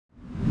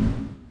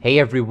Hey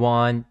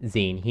everyone,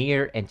 Zane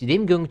here, and today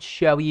I'm going to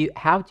show you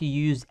how to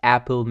use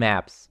Apple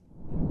Maps.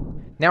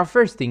 Now,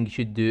 first thing you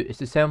should do is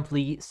to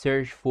simply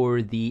search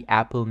for the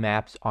Apple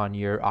Maps on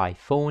your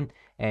iPhone,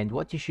 and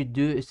what you should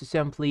do is to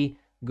simply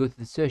go to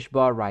the search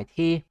bar right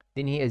here.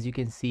 Then here, as you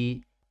can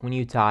see, when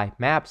you type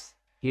Maps,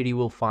 here you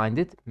will find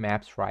it,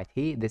 Maps right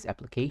here, this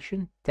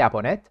application. Tap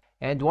on it,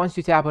 and once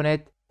you tap on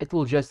it, it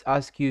will just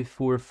ask you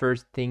for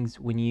first things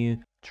when you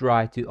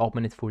try to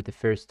open it for the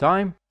first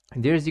time.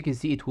 And there, as you can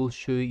see, it will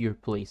show you your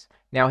place.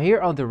 Now here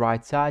on the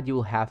right side, you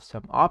will have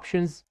some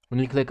options.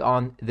 When you click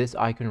on this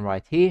icon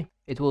right here,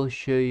 it will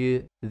show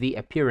you the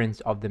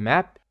appearance of the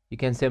map. You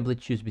can simply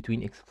choose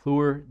between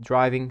Explore,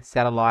 Driving,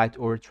 Satellite,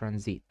 or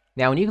Transit.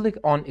 Now when you click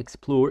on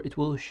Explore, it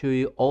will show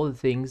you all the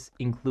things,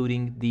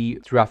 including the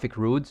traffic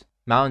roads,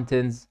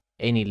 mountains,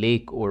 any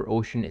lake or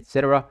ocean,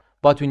 etc.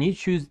 But when you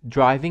choose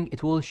Driving,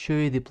 it will show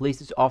you the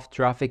places of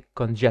traffic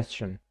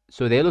congestion.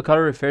 So the yellow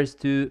color refers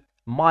to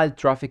mild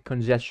traffic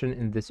congestion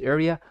in this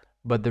area,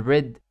 but the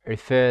red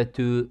refer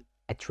to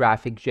a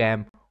traffic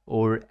jam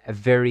or a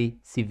very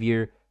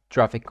severe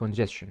traffic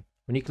congestion.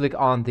 When you click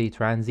on the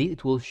transit,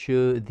 it will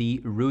show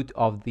the route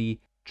of the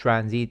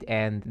transit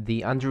and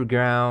the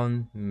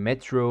underground,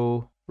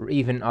 metro, or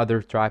even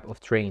other type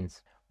of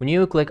trains. When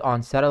you click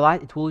on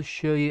satellite, it will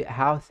show you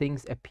how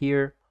things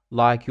appear,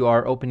 like you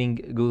are opening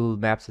Google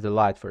Maps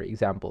satellite, for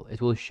example. It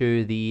will show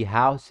you the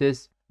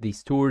houses, the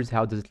stores,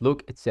 how does it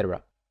look,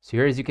 etc. So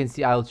here, as you can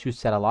see, I'll choose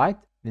satellite,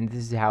 then this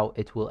is how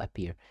it will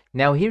appear.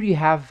 Now here you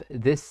have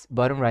this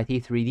button right here,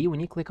 3D. When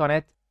you click on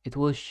it, it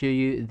will show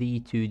you the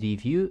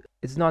 2D view.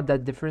 It's not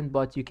that different,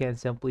 but you can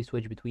simply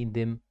switch between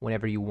them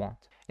whenever you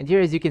want. And here,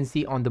 as you can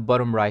see on the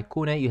bottom right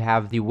corner, you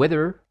have the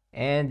weather,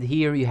 and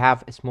here you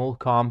have a small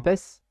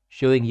compass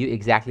showing you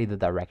exactly the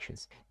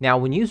directions. Now,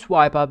 when you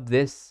swipe up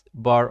this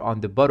bar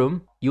on the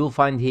bottom, you will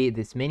find here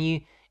this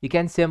menu. You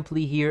can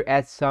simply here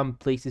add some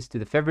places to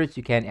the favorites.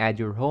 You can add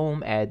your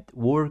home, add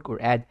work, or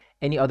add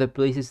any other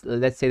places.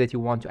 Let's say that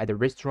you want to add a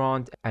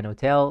restaurant, an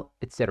hotel,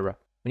 etc.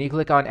 When you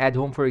click on add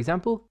home, for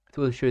example, it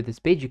will show this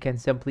page. You can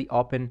simply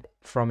open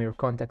from your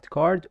contact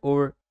card,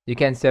 or you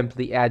can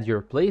simply add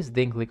your place,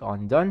 then click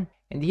on done.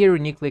 And here,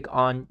 when you click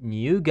on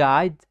new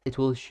guide, it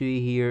will show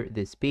you here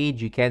this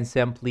page. You can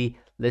simply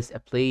list a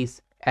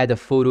place, add a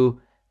photo,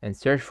 and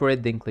search for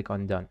it, then click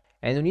on done.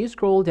 And when you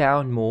scroll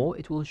down more,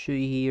 it will show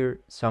you here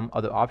some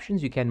other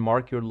options. You can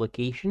mark your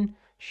location,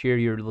 share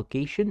your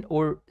location,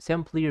 or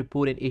simply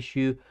report an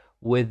issue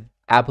with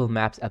Apple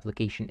Maps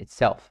application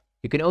itself.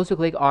 You can also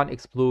click on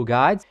explore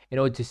guides in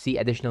order to see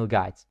additional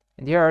guides.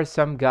 And here are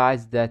some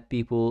guides that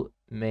people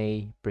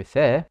may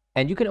prefer.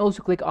 And you can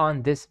also click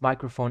on this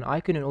microphone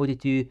icon in order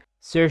to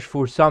search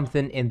for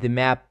something in the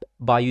map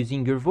by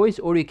using your voice,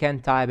 or you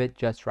can type it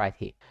just right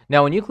here.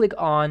 Now, when you click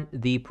on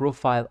the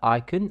profile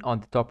icon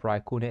on the top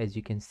right corner, as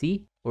you can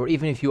see, or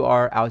even if you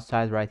are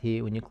outside right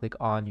here, when you click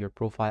on your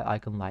profile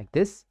icon like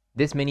this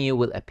menu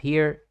will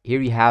appear. Here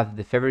you have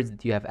the favorites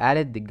that you have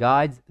added, the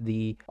guides,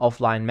 the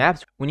offline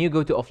maps. When you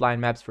go to offline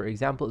maps, for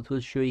example, it will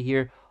show you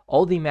here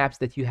all the maps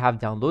that you have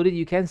downloaded.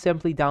 You can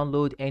simply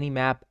download any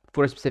map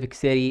for a specific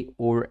city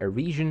or a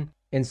region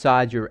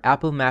inside your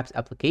Apple Maps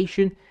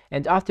application,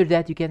 and after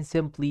that you can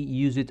simply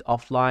use it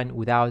offline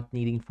without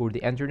needing for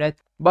the internet,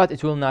 but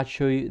it will not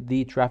show you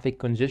the traffic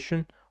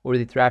congestion or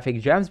the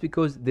traffic jams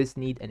because this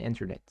need an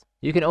internet.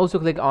 You can also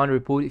click on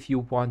report if you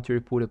want to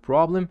report a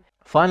problem.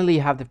 Finally,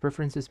 you have the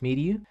preferences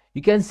menu.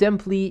 You can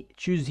simply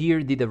choose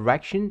here the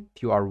direction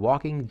if you are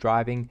walking,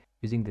 driving,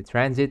 using the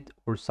transit,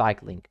 or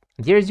cycling.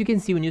 And here, as you can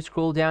see, when you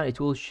scroll down, it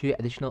will show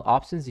additional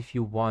options if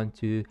you want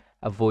to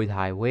avoid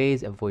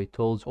highways, avoid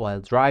tolls while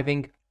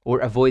driving, or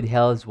avoid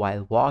hills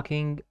while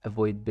walking,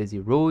 avoid busy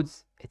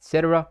roads,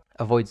 etc.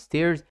 Avoid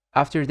stairs.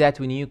 After that,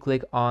 when you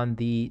click on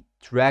the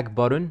track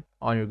button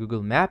on your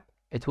Google Map,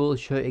 it will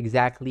show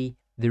exactly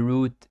the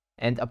route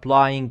and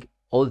applying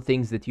all the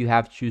things that you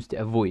have choose to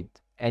avoid.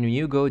 And when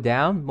you go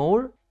down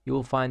more, you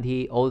will find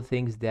here all the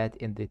things that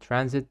in the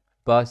transit,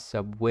 bus,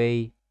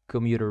 subway,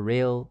 commuter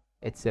rail,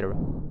 etc.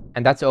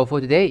 And that's all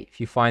for today. If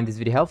you find this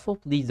video helpful,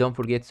 please don't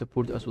forget to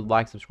support us with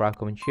like, subscribe,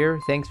 comment, share.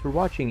 Thanks for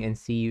watching, and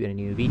see you in a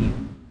new video.